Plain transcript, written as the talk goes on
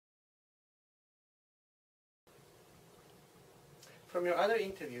From your other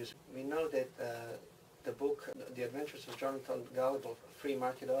interviews, we know that the book, The Adventures of Jonathan Gullible, Free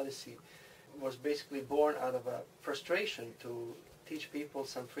Market Odyssey, was basically born out of a frustration to teach people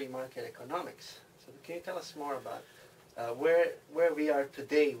some free market economics. So can you tell us more about where we are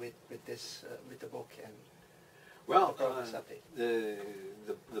today with the book and well, the progress update?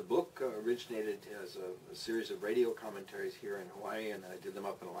 The book originated as a series of radio commentaries here in Hawaii, and I did them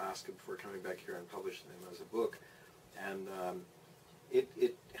up in Alaska before coming back here and publishing them as a book. And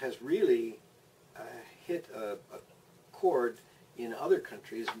it has really hit a chord in other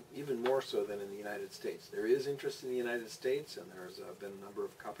countries, even more so than in the United States. There is interest in the United States, and there's been a number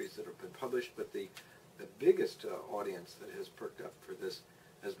of copies that have been published, but the biggest audience that has perked up for this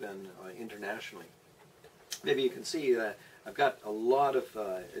has been internationally. Maybe you can see I've got a lot of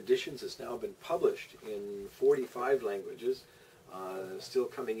editions. It's now been published in 45 languages. Still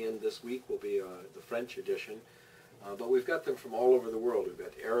coming in this week will be the French edition. But we've got them from all over the world. We've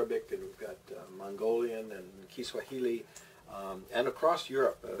got Arabic, and we've got Mongolian and Kiswahili, and across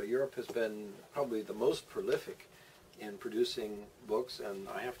Europe. Europe has been probably the most prolific in producing books, and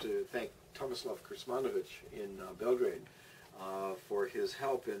I have to thank Tomislav Krsmanovic in Belgrade for his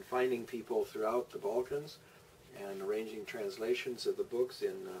help in finding people throughout the Balkans and arranging translations of the books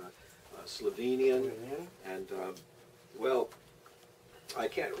in Slovenian, and well, I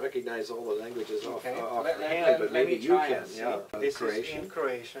can't recognize all the languages offhand, but maybe you can. Yeah, this Croatian. is in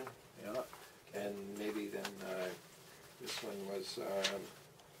Croatian. Yeah, and maybe then this one was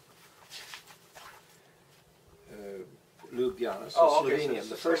Ljubljana, so Slovenian,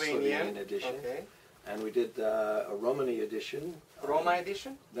 the first Slovenian edition. Okay. And we did a Romani edition. Roma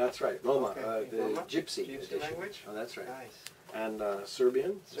edition? That's right, Roma, okay. The Roma? Gypsy edition. Language? Oh, that's right. Nice. And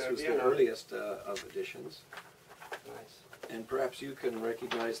Serbian. This was the earliest of editions. Nice. And perhaps you can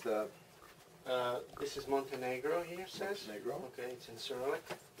recognize the... this is Montenegro here, says. Montenegro. Okay, it's in Cyrillic.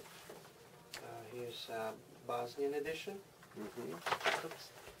 Here's Bosnian edition.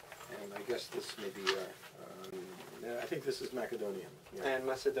 Mm-hmm. And I guess this may be, I think this is Macedonian. Yeah. And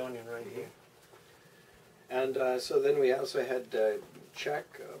Macedonian right here. And so then we also had Czech,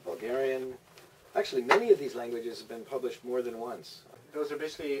 Bulgarian. Actually, many of these languages have been published more than once. Those are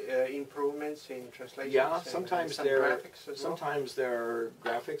basically improvements in translations. Yeah, sometimes they're graphics as sometimes they're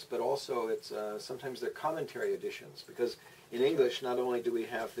graphics, but also it's sometimes they're commentary editions. Because in English, not only do we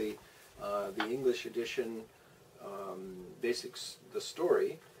have the English edition, basics, the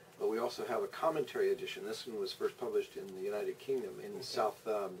story, but we also have a commentary edition. This one was first published in the United Kingdom, in South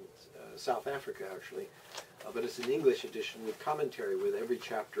Africa actually, but it's an English edition with commentary with every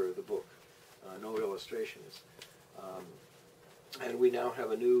chapter of the book, no illustrations. And we now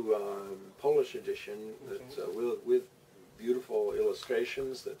have a new Polish edition that's with beautiful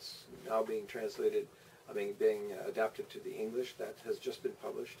illustrations that's now being translated, being adapted to the English. That has just been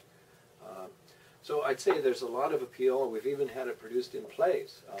published. So I'd say there's a lot of appeal. We've even had it produced in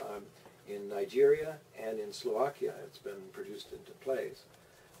plays. In Nigeria and in Slovakia, it's been produced into plays.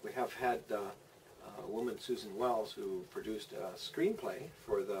 We have had a woman, Susan Wells, who produced a screenplay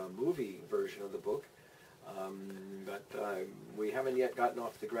for the movie version of the book. But we haven't yet gotten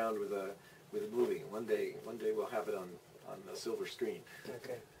off the ground with a movie. One day we'll have it on the silver screen.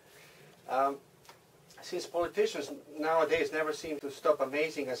 Okay. Since politicians nowadays never seem to stop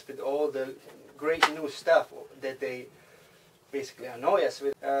amazing us with all the great new stuff that they basically annoy us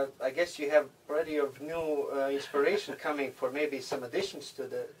with, I guess you have plenty of new inspiration coming for maybe some additions to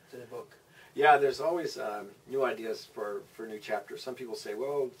the book. Yeah, there's always new ideas for new chapters. Some people say,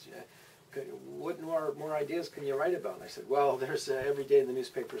 well, what more ideas can you write about? And I said, well, there's every day in the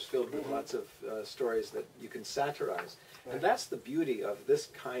newspaper is filled with lots of stories that you can satirize. Right. And that's the beauty of this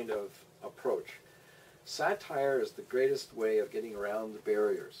kind of approach. Satire is the greatest way of getting around the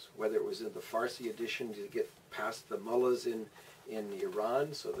barriers, whether it was in the Farsi edition to get past the mullahs in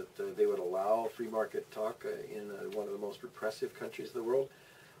Iran so that they would allow free market talk in one of the most repressive countries of the world,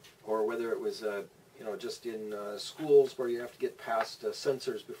 or whether it was just in schools where you have to get past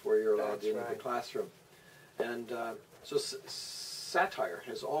censors before you're allowed into the classroom. And so satire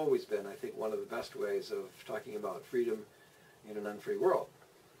has always been, I think, one of the best ways of talking about freedom in an unfree world.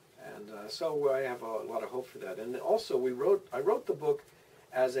 And so I have a lot of hope for that. And also I wrote the book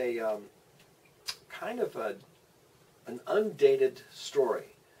as a kind of an undated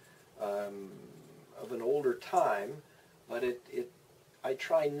story of an older time, but I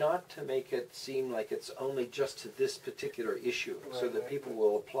try not to make it seem like it's only just to this particular issue, so that people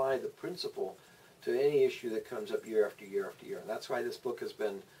will apply the principle to any issue that comes up year after year after year. And that's why this book has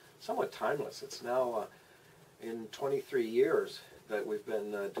been somewhat timeless. It's now in 23 years that we've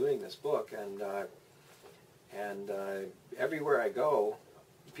been doing this book, and And everywhere I go,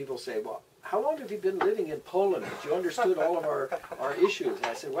 people say, well, how long have you been living in Poland that you understood all of our issues? And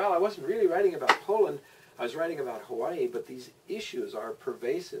I said, well, I wasn't really writing about Poland. I was writing about Hawaii, but these issues are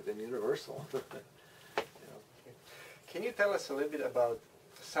pervasive and universal. You know. Can you tell us a little bit about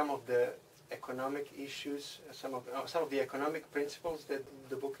some of the economic issues, some of the economic principles that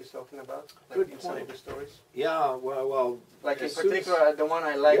the book is talking about? Like Good in point. some of the stories? Yeah, well... Like in particular, the one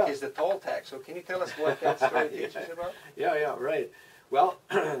I like Yeah. is the toll tax. So can you tell us what that story teaches about? Yeah, right. Well,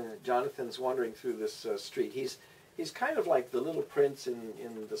 Jonathan's wandering through this street. He's kind of like the Little Prince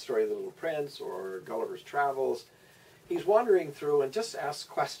in the story of the Little Prince or Gulliver's Travels. He's wandering through and just asks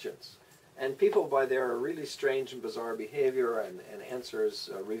questions. And people, by their really strange and bizarre behavior and answers,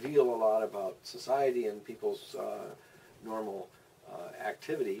 reveal a lot about society and people's normal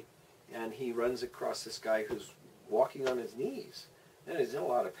activity. And he runs across this guy who's walking on his knees. And he's in a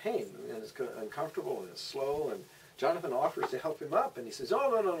lot of pain, and it's uncomfortable, and it's slow, and Jonathan offers to help him up, and he says,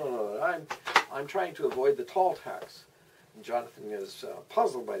 oh, no, I'm trying to avoid the toll tax. And Jonathan is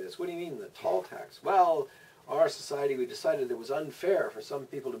puzzled by this. What do you mean, the toll tax? Well, our society, we decided it was unfair for some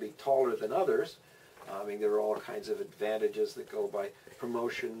people to be taller than others. I mean, there are all kinds of advantages that go by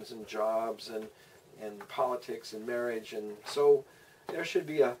promotions and jobs and politics and marriage, and so there should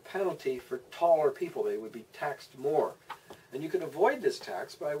be a penalty for taller people. They would be taxed more. And you can avoid this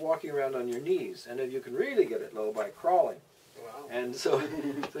tax by walking around on your knees, and if you can really get it low, by crawling. Wow. And so,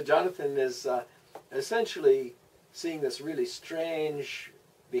 so Jonathan is essentially seeing this really strange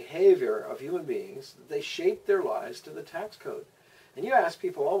behavior of human beings. They shape their lives to the tax code. And you ask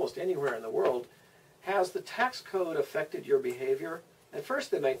people almost anywhere in the world, has the tax code affected your behavior? At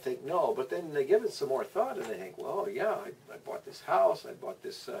first they might think no, but then they give it some more thought and they think, well, yeah, I bought this house, I bought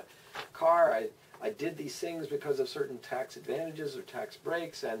this car, I did these things because of certain tax advantages or tax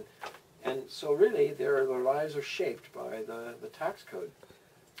breaks, and so really their lives are shaped by the tax code,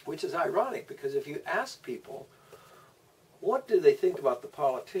 which is ironic because if you ask people, what do they think about the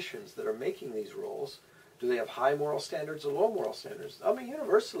politicians that are making these rules? Do they have high moral standards or low moral standards? I mean,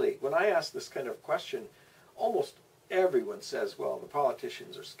 universally, when I ask this kind of question, almost everyone says, well, the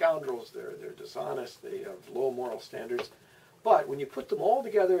politicians are scoundrels, they're dishonest, they have low moral standards. But when you put them all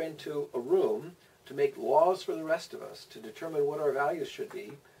together into a room to make laws for the rest of us, to determine what our values should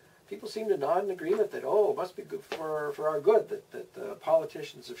be, people seem to nod in agreement that, oh, it must be good for our good, that the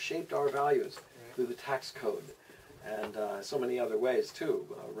politicians have shaped our values through the tax code. And so many other ways, too.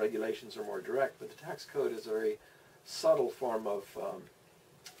 Regulations are more direct, but the tax code is a very subtle form of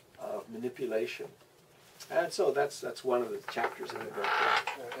manipulation. And so that's one of the chapters in the book.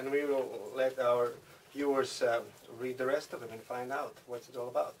 And we will let our viewers read the rest of it and find out what it's all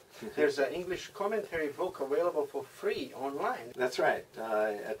about. There's an English commentary book available for free online. That's right.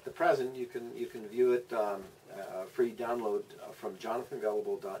 At the present, you can view it free download from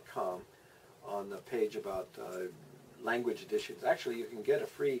JonathanGullible.com on the page about language editions. Actually, you can get a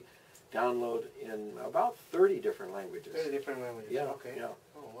free download in about 30 different languages. 30 different languages. Yeah. Okay. Yeah.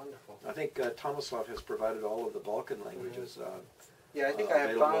 Oh, wonderful. I think Tomislav has provided all of the Balkan languages. Yeah, I think I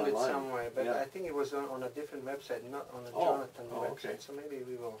have found it online. somewhere, but Yeah. I think it was on a different website, not on the Jonathan website. Okay. So maybe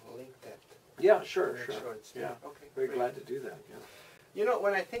we will link that. Yeah, sure, Make sure. sure it's there. Yeah, Okay. very great. glad to do that. Yeah. You know,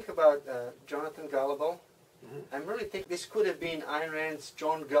 when I think about Jonathan Gullible, I'm really thinking this could have been Ayn Rand's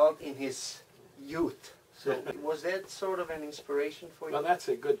John Galt in his youth. So was that sort of an inspiration for you? Well, that's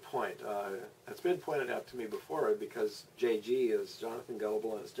a good point. It's been pointed out to me before because JG is Jonathan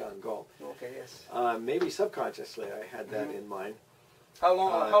Gullible and it's John Galt. Okay, yes. Maybe subconsciously I had that in mind. How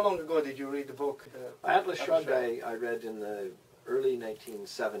long ago did you read the book? Atlas Shrugged I read in the early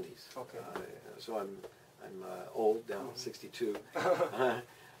 1970s. Okay. So I'm old now, 62.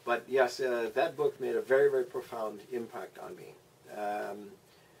 But yes, that book made a very, very profound impact on me.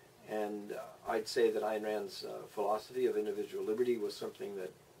 And I'd say that Ayn Rand's philosophy of individual liberty was something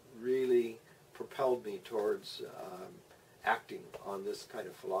that really propelled me towards acting on this kind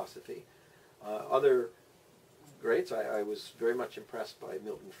of philosophy. Other greats, I was very much impressed by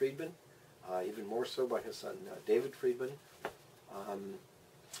Milton Friedman, even more so by his son David Friedman,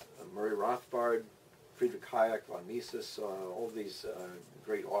 Murray Rothbard, Friedrich Hayek, von Mises, all these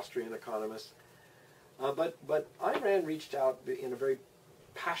great Austrian economists. But Ayn Rand reached out in a very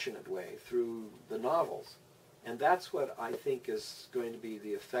passionate way through the novels. And that's what I think is going to be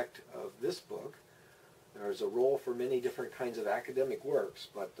the effect of this book. There's a role for many different kinds of academic works,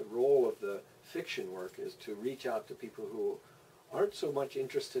 but the role of the fiction work is to reach out to people who aren't so much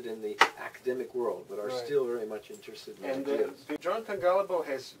interested in the academic world, but are still very much interested in ideas. And Jonathan Gullible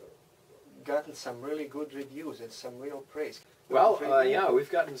has gotten some really good reviews and some real praise. Well, yeah, we've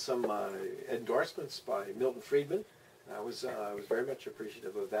gotten some endorsements by Milton Friedman. I was very much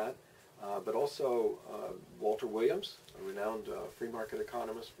appreciative of that. But also Walter Williams, a renowned free market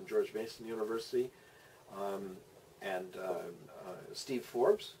economist from George Mason University, and Steve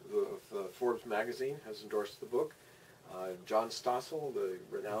Forbes of Forbes magazine has endorsed the book. John Stossel, the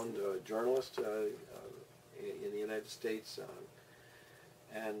renowned journalist in the United States,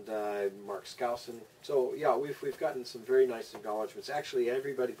 and Mark Skousen. So yeah, we've gotten some very nice acknowledgments. Actually,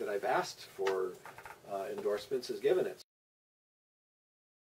 everybody that I've asked for endorsements has given it.